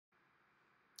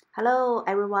Hello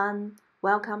everyone,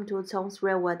 welcome to Cong's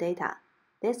Real World Data.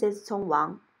 This is Cong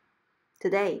Wang.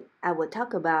 Today, I will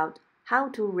talk about how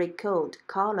to recode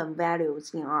column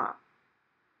values in R.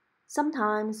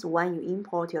 Sometimes when you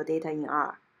import your data in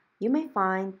R, you may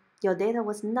find your data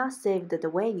was not saved the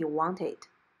way you want it.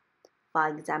 For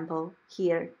example,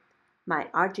 here, my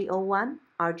RGO1,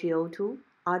 RGO2,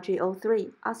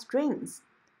 RGO3 are strings,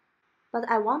 but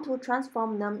I want to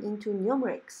transform them into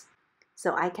numerics,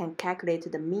 so I can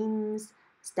calculate the means,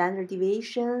 standard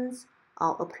deviations,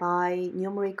 or apply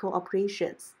numerical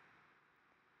operations.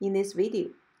 In this video,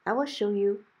 I will show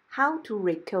you how to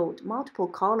recode multiple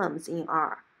columns in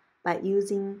R by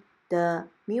using the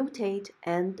mutate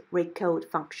and recode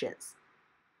functions.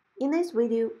 In this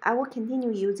video, I will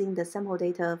continue using the sample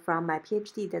data from my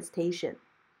PhD dissertation.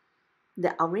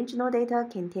 The original data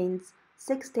contains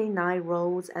 69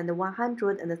 rows and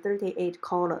 138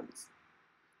 columns.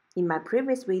 In my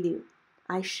previous video,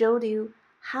 I showed you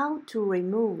how to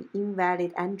remove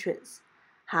invalid entries,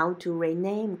 how to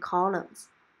rename columns,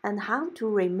 and how to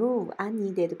remove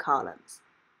unneeded columns.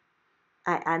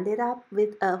 I ended up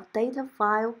with a data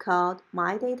file called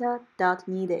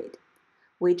mydata.needed,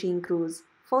 which includes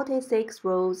 46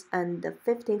 rows and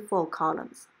 54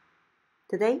 columns.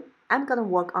 Today, I'm going to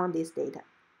work on this data.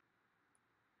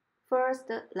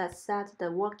 First, let's set the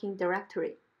working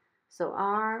directory, so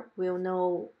R will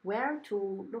know where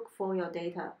to look for your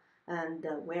data and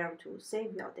where to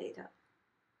save your data.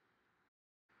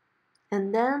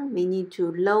 And then we need to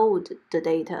load the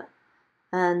data.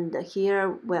 And here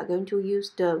we are going to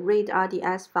use the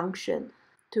readRDS function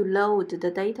to load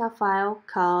the data file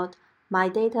called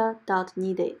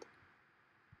mydata.needed.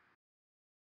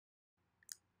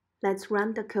 Let's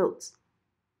run the codes.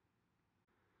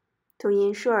 To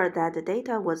ensure that the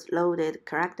data was loaded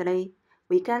correctly,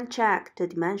 we can check the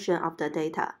dimension of the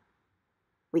data.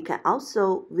 We can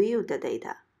also view the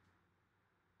data.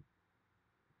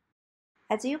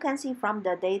 As you can see from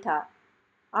the data,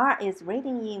 R is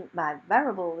reading in my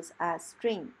variables as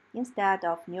string instead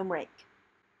of numeric.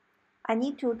 I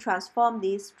need to transform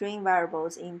these string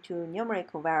variables into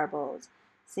numerical variables,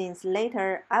 since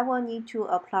later I will need to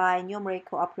apply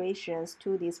numerical operations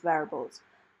to these variables.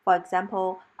 For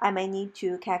example, I may need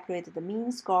to calculate the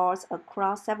mean scores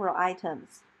across several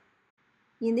items.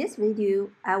 In this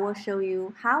video, I will show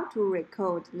you how to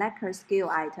recode likert scale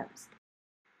items.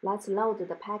 Let's load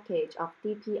the package of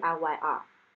dplyr.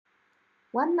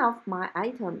 One of my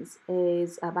items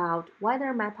is about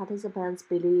whether my participants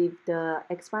believe the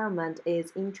experiment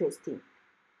is interesting,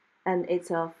 and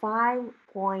it's a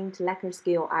 5-point likert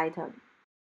scale item.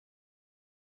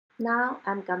 Now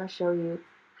I'm gonna show you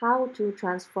how to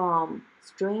transform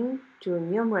string to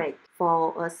numeric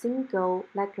for a single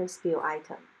likert scale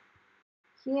item.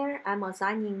 Here I'm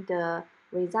assigning the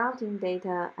resulting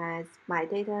data as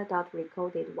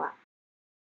mydata.recoded1.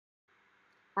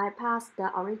 I pass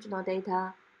the original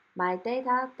data,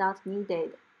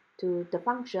 mydata.needed, to the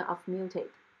function of mutate.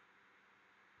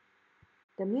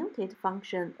 The mutate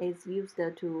function is used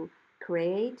to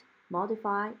create,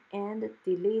 modify, and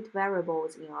delete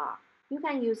variables in R. You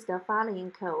can use the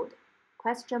following code,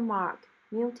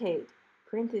 $mutate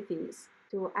parentheses,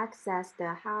 to access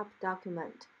the help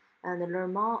document and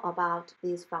learn more about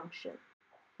this function.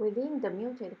 Within the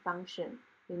mutate function,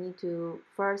 you need to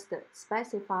first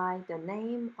specify the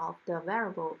name of the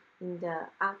variable in the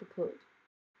output.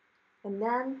 And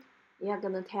then you're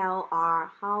going to tell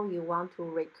R how you want to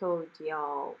recode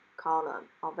your column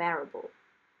or variable,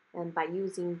 and by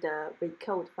using the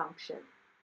recode function.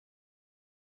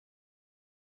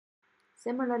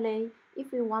 Similarly,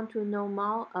 if you want to know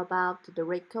more about the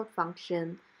recode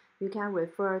function, you can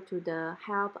refer to the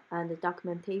help and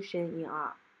documentation in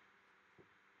R.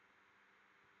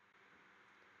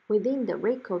 Within the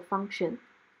recode function,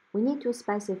 we need to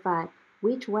specify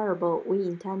which variable we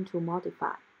intend to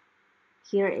modify.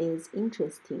 Here is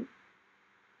interesting.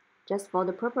 Just for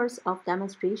the purpose of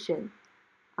demonstration,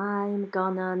 I'm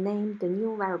gonna name the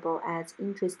new variable as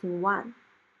interesting1.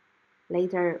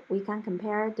 Later, we can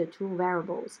compare the two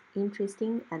variables,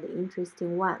 interesting and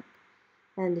interesting1,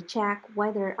 and check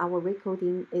whether our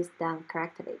recoding is done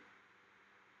correctly.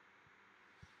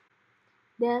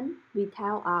 Then we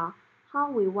tell R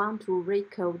how we want to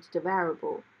recode the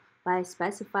variable by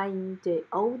specifying the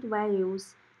old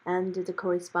values and the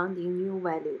corresponding new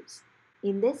values.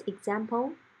 In this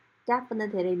example,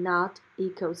 definitely not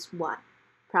equals 1,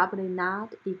 probably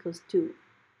not equals 2,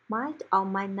 might or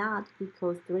might not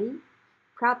equals 3,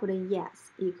 probably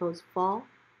yes equals 4,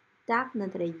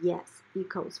 definitely yes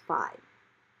equals 5.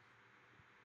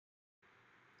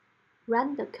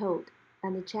 Run the code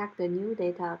and check the new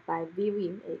data by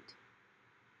viewing it.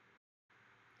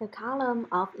 The column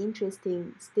of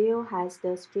interesting still has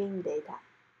the string data.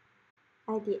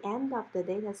 At the end of the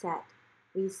dataset,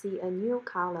 we see a new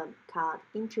column called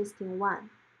interesting 1,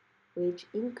 which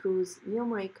includes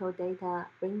numerical data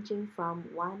ranging from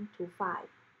 1 to 5.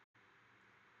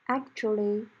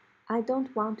 Actually, I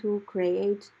don't want to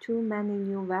create too many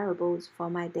new variables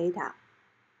for my data.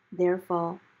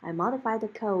 Therefore, I modify the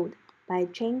code by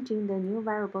changing the new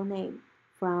variable name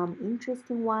from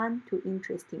interesting1 to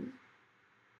interesting.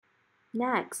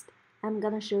 Next, I'm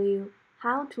gonna show you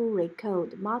how to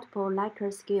recode multiple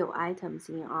likert scale items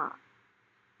in R.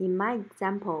 In my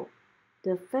example,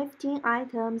 the 15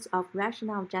 items of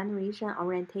rational generation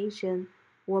orientation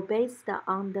were based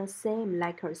on the same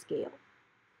likert scale.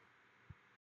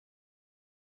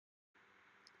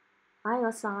 I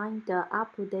assign the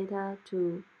output data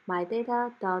to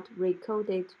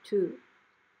mydata.recoded2.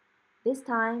 This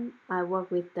time, I work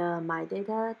with the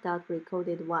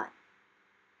mydata.recoded1.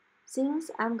 Since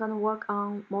I'm gonna work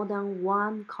on more than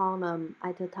one column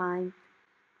at a time,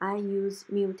 I use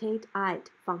mutate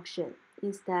function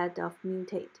instead of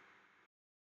mutate.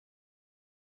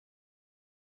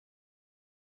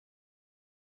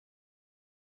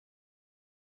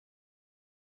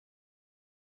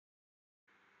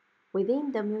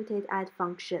 Within the mutate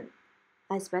function,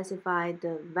 I specify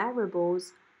the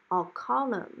variables or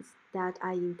columns that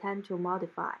I intend to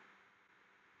modify.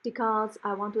 Because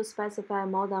I want to specify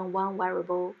more than one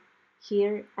variable,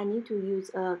 here I need to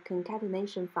use a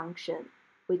concatenation function,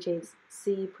 which is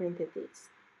C(parentheses).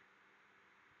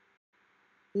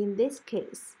 In this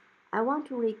case, I want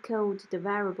to recode the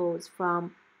variables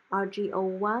from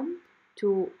RGO1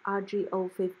 to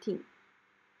RGO15.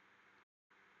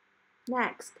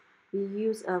 Next, we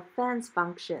use a fence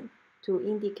function to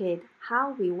indicate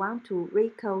how we want to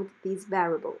recode these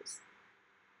variables.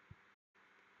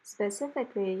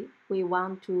 Specifically, we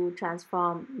want to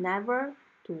transform never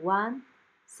to 1,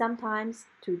 sometimes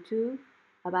to 2,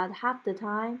 about half the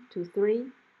time to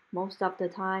 3, most of the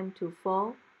time to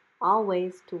 4,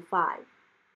 always to 5.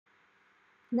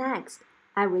 Next,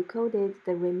 I recoded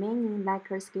the remaining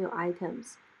likert scale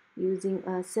items using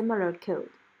a similar code.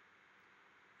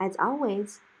 As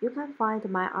always, you can find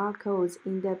my R codes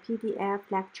in the PDF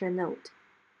lecture note.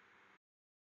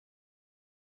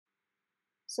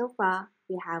 So far,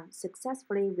 we have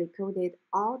successfully recoded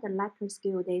all the likert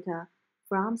scale data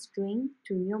from string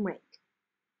to numeric.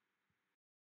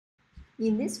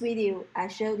 In this video, I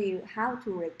showed you how to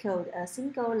recode a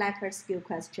single likert scale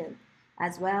question,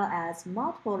 as well as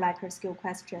multiple likert scale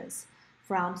questions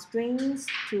from strings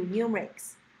to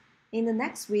numerics. In the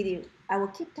next video, I will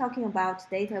keep talking about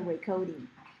data recoding,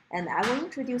 and I will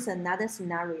introduce another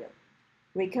scenario,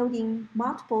 recoding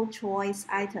multiple choice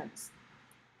items.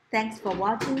 Thanks for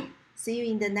watching. See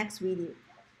you in the next video.